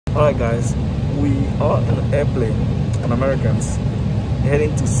Alright guys, we are on an airplane on Americans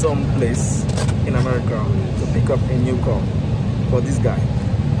heading to some place in America to pick up a new car for this guy.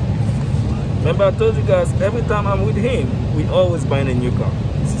 Remember I told you guys every time I'm with him, we always buying a new car.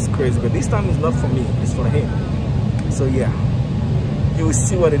 This is crazy, but this time it's not for me, it's for him. So yeah, you will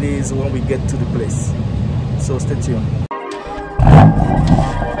see what it is when we get to the place. So stay tuned.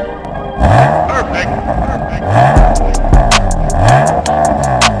 Perfect.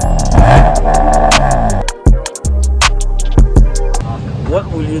 What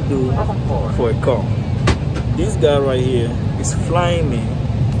will you do for a car? This guy right here is flying me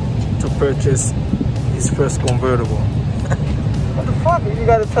to purchase his first convertible. What the fuck? You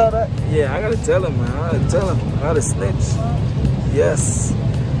gotta tell that? Yeah, I gotta tell him, man. I gotta tell him. I gotta snitch. Yes.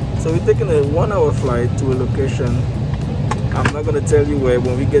 So we're taking a 1 hour flight to a location. I'm not gonna tell you where.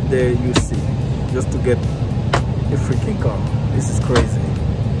 When we get there, you see. Just to get a freaking car. This is crazy.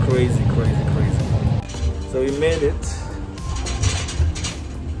 Crazy, crazy, crazy. So we made it.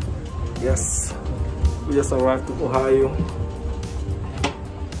 Yes, we just arrived to Ohio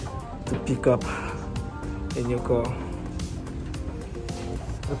to pick up a new car.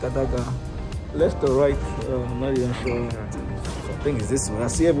 Look at that guy. Left or right, I'm not even sure. I think it's this way. I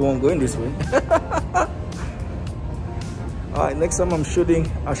see everyone going this way. Alright, next time I'm shooting,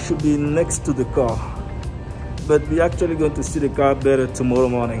 I should be next to the car. But we're actually going to see the car better tomorrow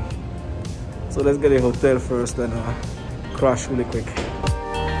morning. So let's get a hotel first and crash really quick.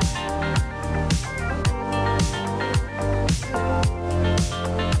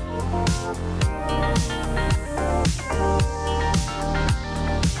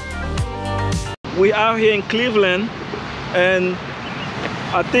 We are here in Cleveland, and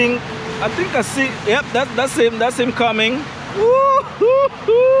I think I see. Yep, that's him coming.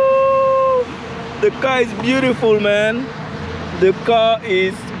 Woo-hoo-hoo. The car is beautiful, man. The car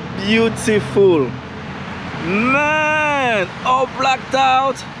is beautiful, man. All blacked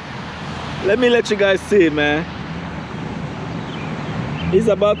out. Let me let you guys see, man. He's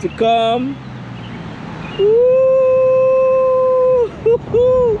about to come. Woo-hoo-hoo.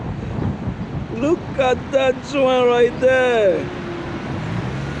 Look at that joint right there.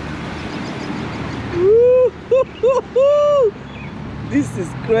 This is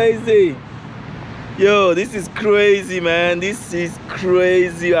crazy. Yo, this is crazy, man. This is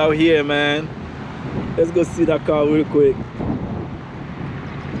crazy out here, man. Let's go see that car real quick.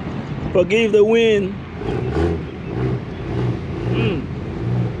 Forgive the wind.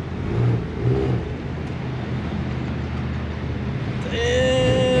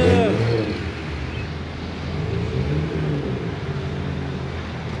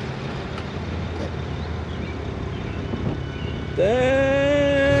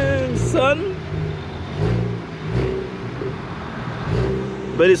 Damn, son.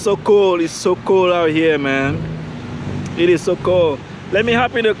 But it's so cold. It's so cold out here, man. It is so cold. Let me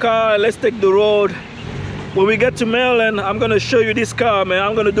hop in the car and let's take the road. When we get to Maryland, I'm gonna show you this car, man.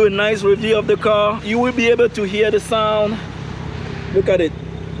 I'm gonna do a nice review of the car. You will be able to hear the sound. Look at it.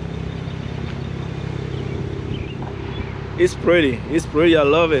 It's pretty. It's pretty. I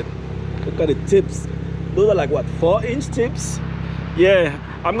love it. Look at the tips. Those are like what, 4-inch tips? Yeah,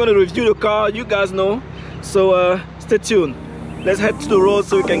 I'm gonna review the car, you guys know. So stay tuned. Let's head to the road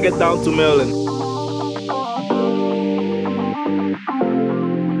so we can get down to Maryland.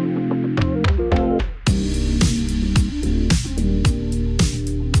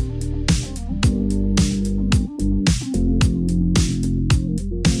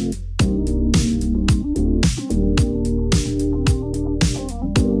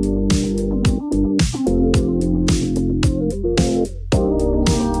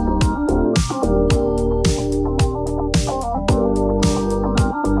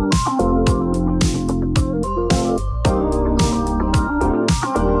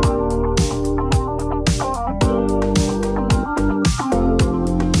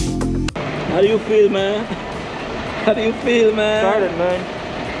 How do you feel, man? How do you feel, man? Started, man.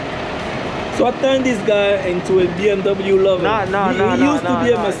 So I turned this guy into a BMW lover. He used to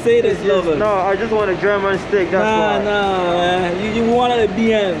be a Mercedes lover. No, I just want a German stick, that's why. Man. You wanted a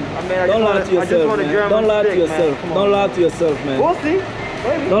BM. Don't lie to yourself, man. Don't lie to yourself. Don't lie to yourself, man. We'll see.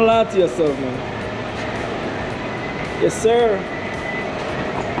 Maybe. Don't lie to yourself, man. Yes, sir.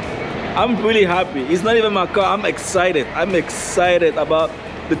 I'm really happy. It's not even my car. I'm excited. I'm excited about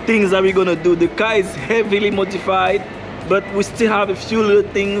the things that we're gonna do. The car is heavily modified, but we still have a few little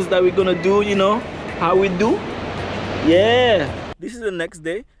things that we're gonna do, you know, how we do. Yeah. This is the next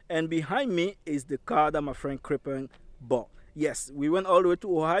day, and behind me is the car that my friend Crippen bought. Yes, we went all the way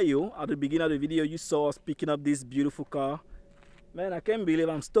to Ohio. At the beginning of the video, you saw us picking up this beautiful car. Man, I can't believe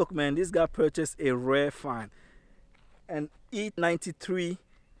I'm stoked, man. This guy purchased a rare find. An E93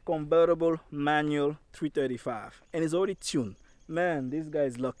 convertible manual 335. And it's already tuned. Man, this guy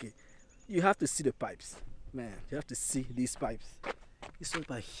is lucky. You have to see the pipes. Man, you have to see these pipes. These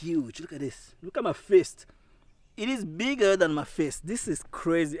pipes are huge. Look at this. Look at my fist. It is bigger than my fist. This is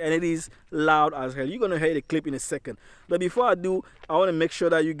crazy, and it is loud as hell. You're going to hear the clip in a second. But before I do, I want to make sure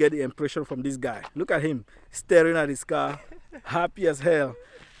that you get the impression from this guy. Look at him staring at his car, happy as hell.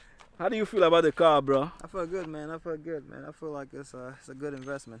 How do you feel about the car, bro? I feel good, man. I feel good, man. I feel like it's a good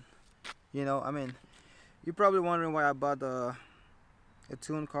investment. You know, I mean, you're probably wondering why I bought a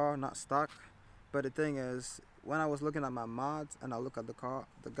tuned car, not stock. But the thing is, when I was looking at my mods and I look at the car,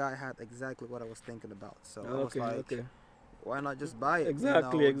 the guy had exactly what I was thinking about. So I was like, why not just buy it?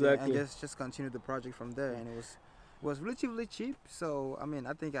 Exactly, you know, exactly. And just continue the project from there. And it was relatively cheap. So I mean,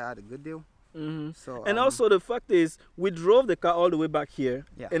 I think I had a good deal. Mm-hmm. So and also the fact is, we drove the car all the way back here,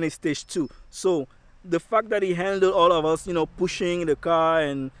 and it's stage 2. So the fact that he handled all of us, you know, pushing the car,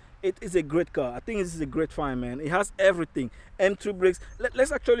 and it is a great car. I think this is a great find, man. It has everything. M3 brakes.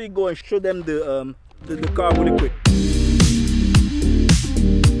 Let's actually go and show them the car really quick.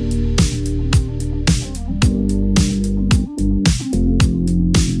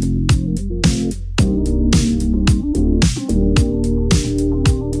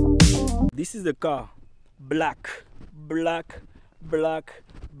 This is the car. Black, black, black,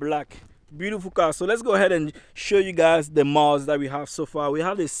 black. Beautiful car. So let's go ahead and show you guys the mods that we have so far. We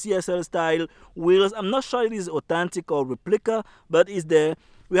have the CSL style wheels. I'm not sure it is authentic or replica, but it's there.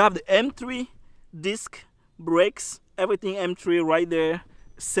 We have the M3 disc brakes, everything M3 right there.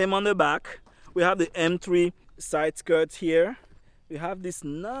 Same on the back. We have the M3 side skirts here. We have this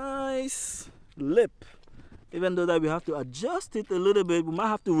nice lip. Even though that we have to adjust it a little bit, we might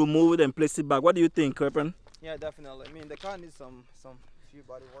have to remove it and place it back. What do you think, Crepen? Yeah, definitely. I mean, the car needs some few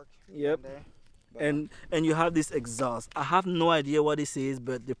body work. Yep. And you have this exhaust. I have no idea what this is,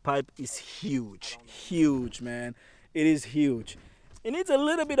 but the pipe is huge. Huge, man. It is huge. It needs a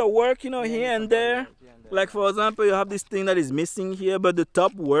little bit of work, you know, here and there. Like, for example, you have this thing that is missing here, but the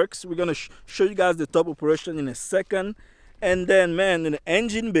top works. We're going to show you guys the top operation in a second. And then, man, in the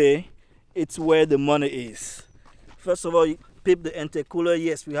engine bay, it's where the money is. First of all, you peep the intercooler.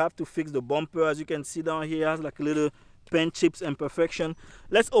 Yes, we have to fix the bumper. As you can see down here, it has like a little paint chips imperfection.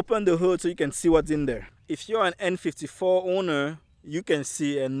 Let's open the hood so you can see what's in there. If you're an N54 owner, you can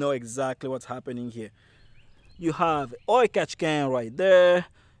see and know exactly what's happening here. You have oil catch can right there.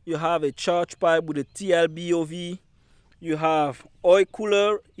 You have a charge pipe with a TLBOV. You have oil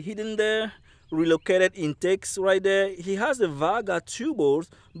cooler hidden there. Relocated intakes right there. He has the Varga tubules,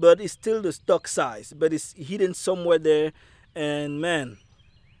 but it's still the stock size, but it's hidden somewhere there. And man,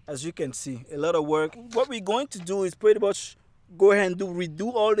 as you can see, a lot of work. What we're going to do is pretty much go ahead and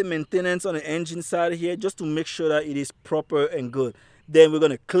redo all the maintenance on the engine side here, just to make sure that it is proper and good. Then we're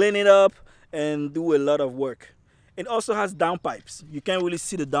going to clean it up and do a lot of work. It also has downpipes. You can't really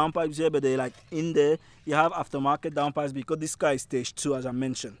see the downpipes here, but they're like in there. You have aftermarket downpipes because this car is stage 2, as I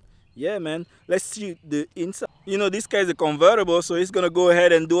mentioned. Yeah, man. Let's see the inside. You know, this guy is a convertible, so he's gonna go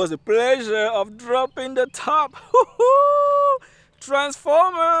ahead and do us the pleasure of dropping the top.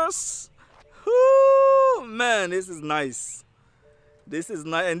 Transformers. Man, this is nice. This is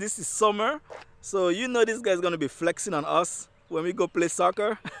nice, and this is summer, so you know this guy's gonna be flexing on us when we go play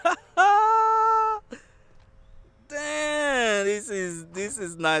soccer. Damn, this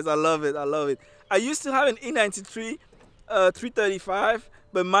is nice. I love it. I love it. I used to have an E93 335.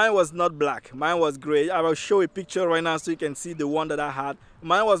 But mine was not black. Mine was gray. I will show a picture right now so you can see the one that I had.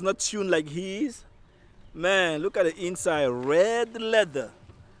 Mine was not tuned like his. Man, look at the inside. Red leather.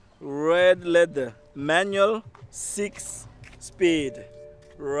 Red leather. Manual 6-speed.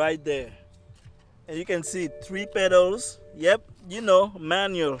 Right there. And you can see 3 pedals. Yep, you know,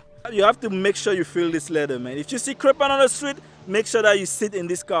 manual. You have to make sure you feel this leather, man. If you see Crepen on the street, make sure that you sit in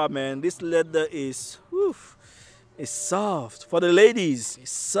this car, man. This leather is... whew, it's soft. For the ladies,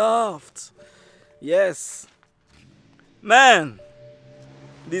 it's soft. Yes. Man,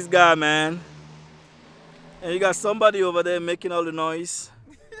 this guy, man. And you got somebody over there making all the noise.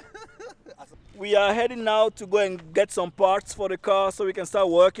 We are heading now to go and get some parts for the car so we can start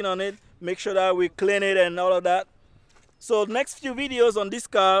working on it. Make sure that we clean it and all of that. So next few videos on this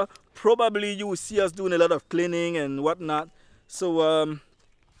car, probably you will see us doing a lot of cleaning and whatnot. So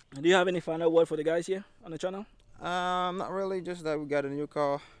do you have any final word for the guys here on the channel? Not really, just that we got a new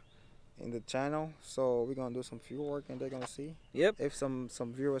car in the channel, so we're gonna do some fuel work and they're gonna see. Yep. If some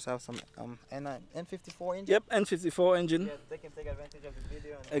viewers have some N54 engine. Yep, N54 engine. Yeah, they can take advantage of the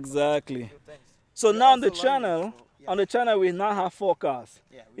video. And exactly. do things. So now on the channel, On the channel, we now have 4 cars.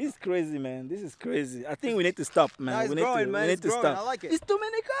 Yeah, it's crazy, man. This is crazy. I think we need to stop, man. No, it's we need growing, to, man. we need It's to growing. stop. I like it. It's too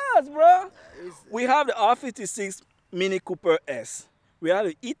many cars, bro. We have the R56 Mini Cooper S. We have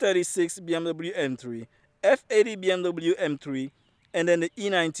the E36 BMW M3, F80 BMW M3, and then the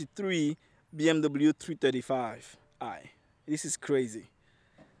E93 BMW 335i. This is crazy.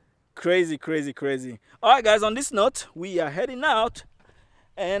 Crazy, crazy, crazy. All right, guys, on this note, we are heading out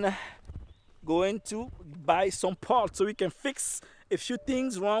and going to buy some parts so we can fix a few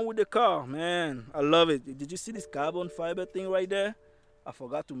things wrong with the car. Man, I love it. Did you see this carbon fiber thing right there? I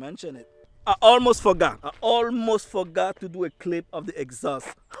forgot to mention it. I almost forgot to do a clip of the exhaust.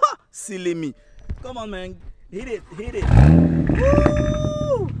 Ha! Silly me. Come on, man. Hit it, hit it.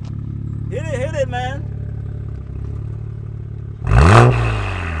 Woo! Hit it, man.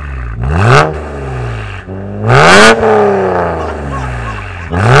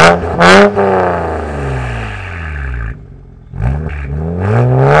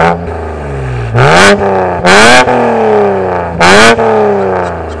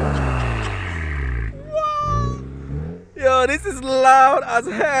 Yo, this is loud as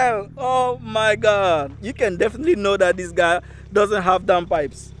hell. Oh my god. You can definitely know that this guy doesn't have damp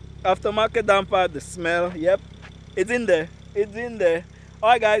pipes. Aftermarket damp pipe, the smell, yep, it's in there. It's in there.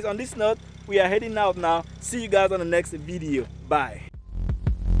 Alright guys, on this note, we are heading out now. See you guys on the next video. Bye.